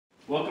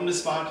Welcome to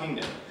Spa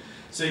Kingdom.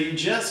 So you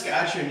just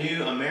got your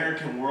new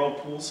American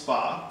Whirlpool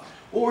spa,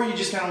 or you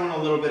just kind of want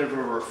a little bit of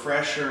a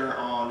refresher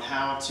on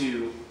how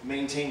to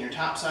maintain your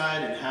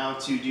topside and how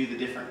to do the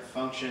different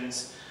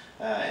functions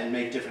and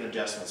make different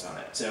adjustments on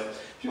it. So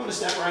if you want to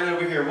step right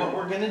over here, what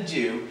we're going to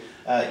do,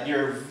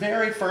 your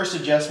very first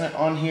adjustment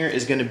on here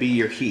is going to be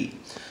your heat.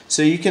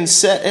 So you can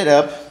set it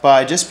up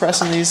by just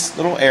pressing these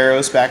little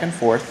arrows back and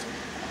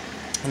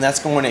forth, and that's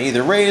going to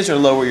either raise or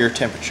lower your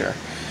temperature.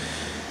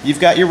 You've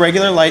got your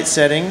regular light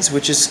settings,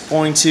 which is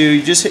going to,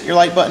 you just hit your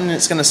light button and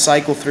it's going to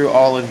cycle through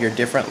all of your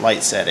different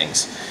light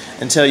settings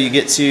until you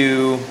get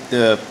to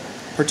the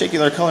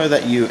particular color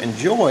that you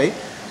enjoy,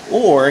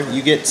 or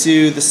you get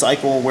to the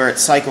cycle where it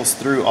cycles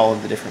through all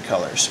of the different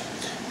colors.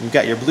 You've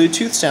got your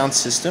Bluetooth sound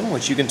system,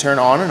 which you can turn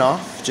on and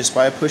off just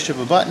by a push of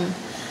a button.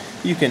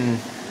 You can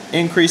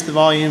increase the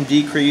volume,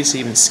 decrease,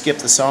 even skip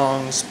the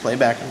songs, play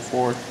back and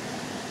forth.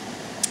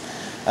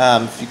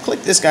 If you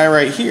click this guy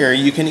right here,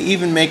 you can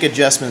even make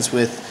adjustments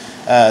with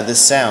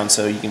this sound.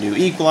 So you can do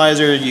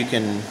equalizer, you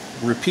can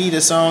repeat a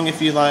song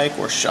if you like,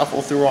 or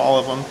shuffle through all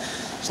of them.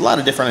 There's a lot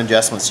of different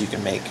adjustments you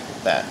can make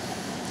with that.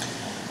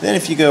 Then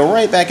if you go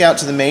right back out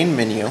to the main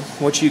menu,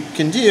 what you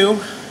can do,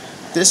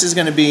 this is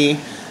going to be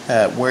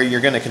where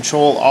you're going to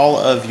control all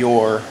of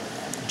your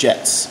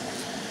jets.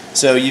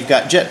 So you've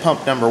got jet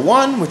pump number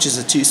 1, which is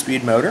a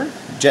 2-speed motor,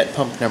 jet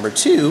pump number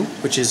 2,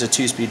 which is a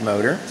 2-speed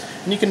motor,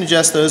 and you can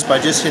adjust those by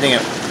just hitting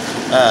it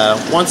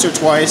once or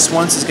twice.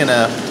 Once is going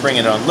to bring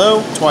it on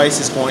low,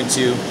 twice is going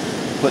to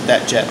put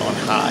that jet on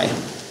high.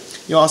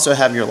 You also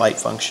have your light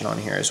function on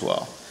here as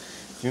well.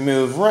 If you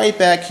move right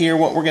back here,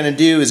 what we're going to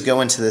do is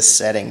go into the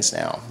settings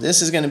now.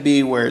 This is going to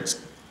be where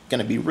it's going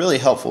to be really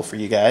helpful for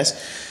you guys.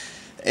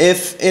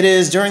 If it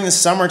is during the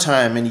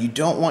summertime and you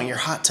don't want your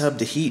hot tub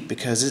to heat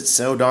because it's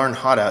so darn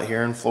hot out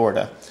here in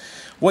Florida,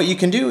 what you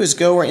can do is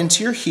go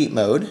into your heat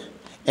mode,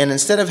 and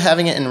instead of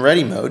having it in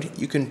ready mode,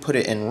 you can put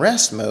it in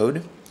rest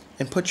mode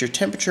and put your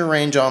temperature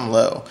range on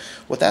low.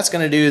 What that's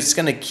going to do is it's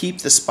going to keep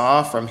the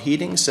spa from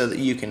heating so that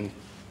you can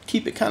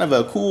keep it kind of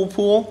a cool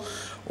pool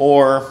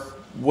or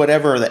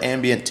whatever the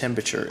ambient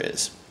temperature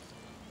is.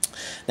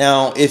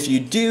 Now, if you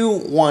do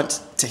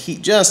want to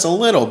heat just a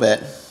little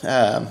bit,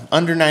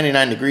 under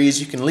 99 degrees,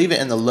 you can leave it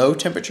in the low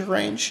temperature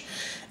range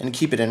and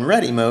keep it in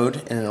ready mode,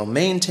 and it'll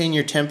maintain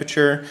your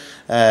temperature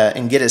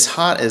and get as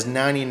hot as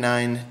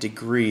 99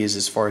 degrees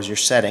as far as your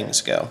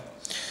settings go.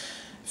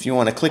 If you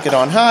want to click it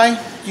on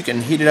high, you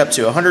can heat it up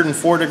to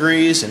 104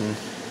 degrees and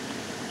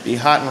be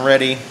hot and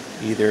ready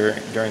either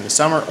during the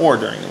summer or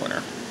during the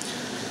winter.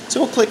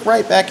 So we'll click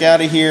right back out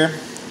of here.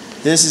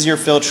 This is your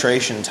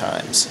filtration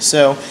times.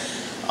 So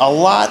a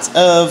lot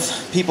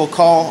of people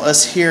call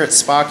us here at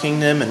Spa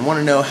Kingdom and want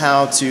to know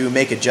how to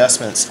make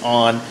adjustments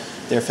on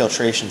their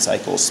filtration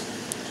cycles.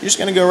 You're just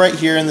going to go right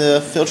here in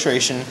the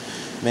filtration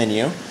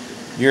menu.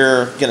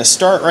 You're going to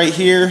start right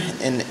here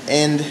and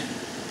end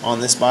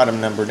on this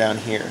bottom number down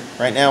here.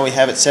 Right now we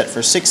have it set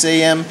for 6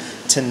 a.m.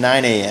 to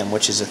 9 a.m.,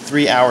 which is a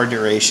 3-hour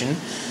duration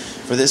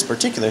for this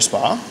particular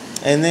spa.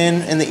 And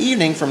then in the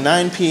evening from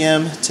 9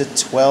 p.m. to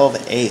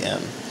 12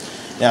 a.m.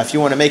 Now if you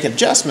want to make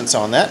adjustments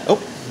on that,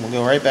 we'll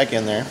go right back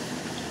in there.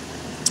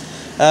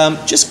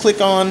 Just click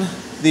on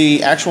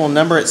the actual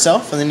number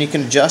itself, and then you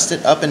can adjust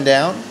it up and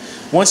down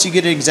once you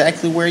get it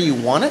exactly where you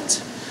want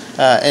it.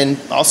 And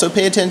also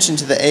pay attention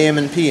to the AM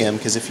and PM,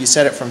 because if you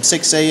set it from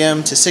 6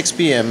 a.m. to 6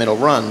 p.m., it'll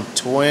run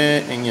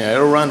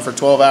it'll run for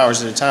 12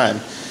 hours at a time.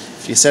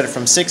 If you set it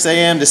from 6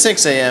 a.m. to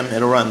 6 a.m.,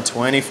 it'll run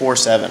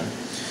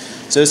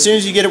 24/7. So as soon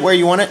as you get it where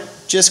you want it,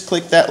 just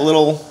click that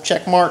little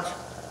check mark,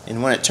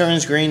 and when it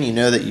turns green, you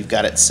know that you've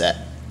got it set.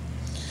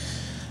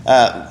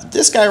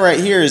 This guy right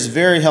here is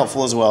very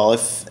helpful as well.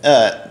 If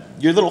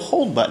your little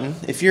hold button,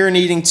 if you're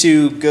needing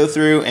to go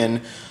through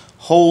and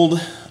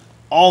hold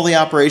all the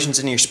operations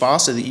in your spa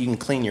so that you can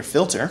clean your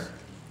filter,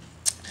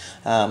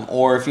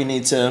 or if you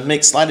need to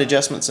make slight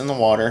adjustments in the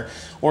water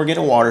or get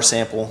a water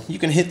sample, you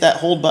can hit that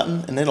hold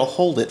button and it'll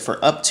hold it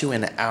for up to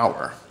an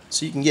hour.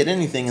 So you can get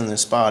anything in the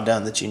spa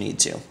done that you need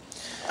to.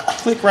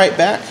 Click right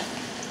back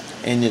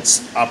and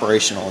it's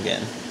operational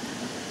again.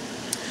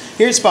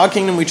 Here at Spa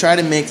Kingdom, we try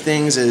to make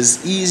things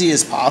as easy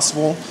as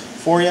possible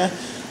for you.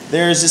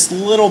 There's this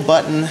little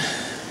button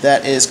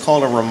that is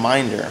called a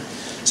reminder.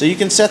 So you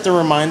can set the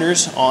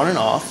reminders on and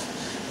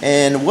off,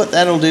 and what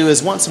that'll do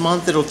is once a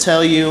month it'll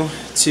tell you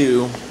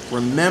to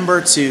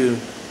remember to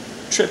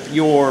trip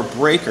your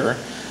breaker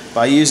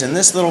by using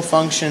this little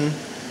function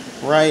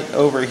right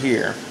over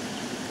here.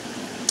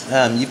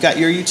 You've got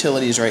your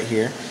utilities right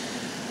here.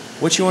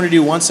 What you want to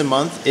do once a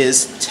month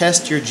is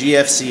test your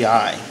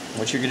GFCI.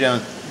 What you're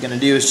going to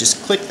do is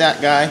just click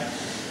that guy,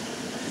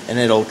 and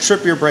it'll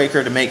trip your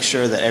breaker to make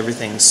sure that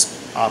everything's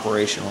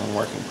operational and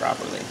working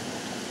properly.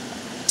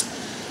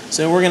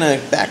 So we're going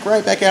to back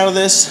right back out of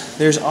this.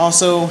 There's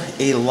also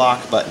a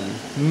lock button.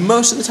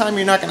 Most of the time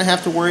you're not going to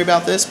have to worry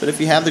about this, but if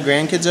you have the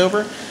grandkids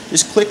over,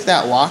 just click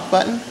that lock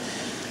button.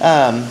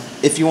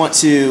 If you want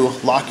to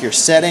lock your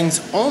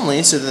settings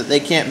only so that they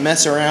can't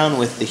mess around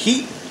with the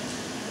heat,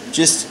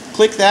 just click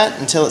click that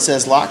until it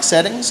says lock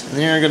settings, and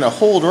then you're going to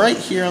hold right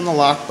here on the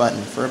lock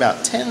button for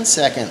about 10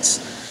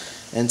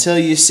 seconds until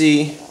you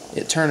see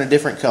it turn a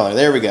different color.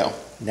 There we go.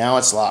 Now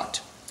it's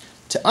locked.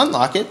 To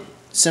unlock it,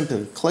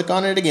 simply click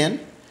on it again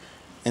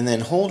and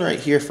then hold right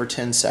here for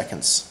 10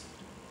 seconds.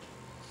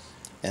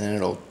 And then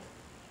it'll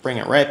bring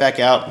it right back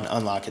out and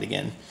unlock it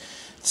again.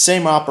 The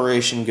same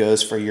operation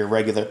goes for your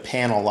regular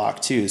panel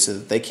lock too, so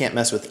that they can't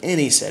mess with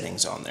any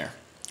settings on there.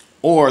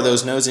 Or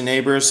those nosy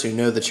neighbors who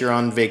know that you're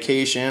on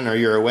vacation or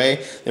you're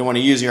away, they want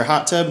to use your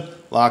hot tub,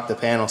 lock the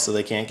panel so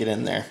they can't get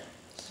in there.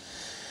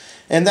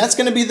 And that's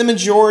going to be the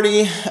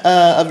majority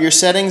of your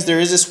settings. There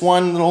is this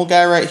one little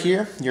guy right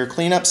here, your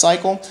cleanup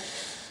cycle.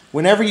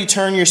 Whenever you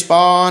turn your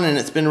spa on and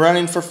it's been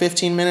running for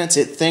 15 minutes,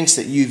 it thinks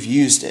that you've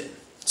used it.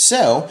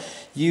 So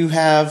you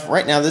have,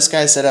 right now this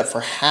guy's set up for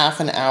half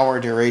an hour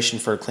duration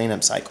for a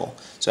cleanup cycle.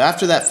 So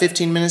after that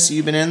 15 minutes that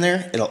you've been in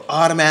there, it'll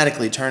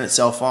automatically turn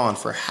itself on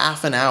for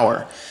half an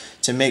hour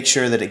to make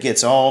sure that it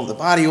gets all the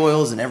body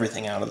oils and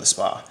everything out of the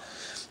spa.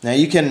 Now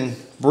you can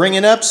bring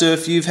it up, so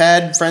if you've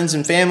had friends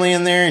and family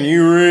in there and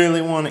you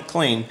really want it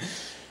clean,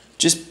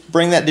 just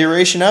bring that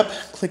duration up,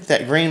 click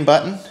that green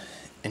button,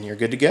 and you're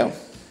good to go.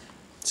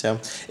 So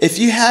if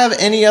you have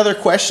any other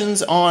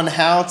questions on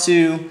how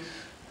to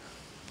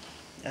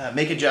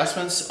make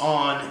adjustments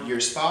on your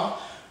spa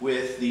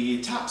with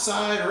the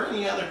Topside or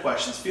any other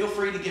questions, feel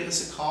free to give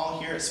us a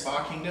call here at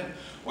Spa Kingdom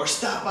or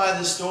stop by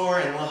the store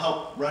and we'll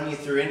help run you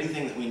through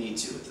anything that we need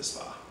to with the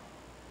spa.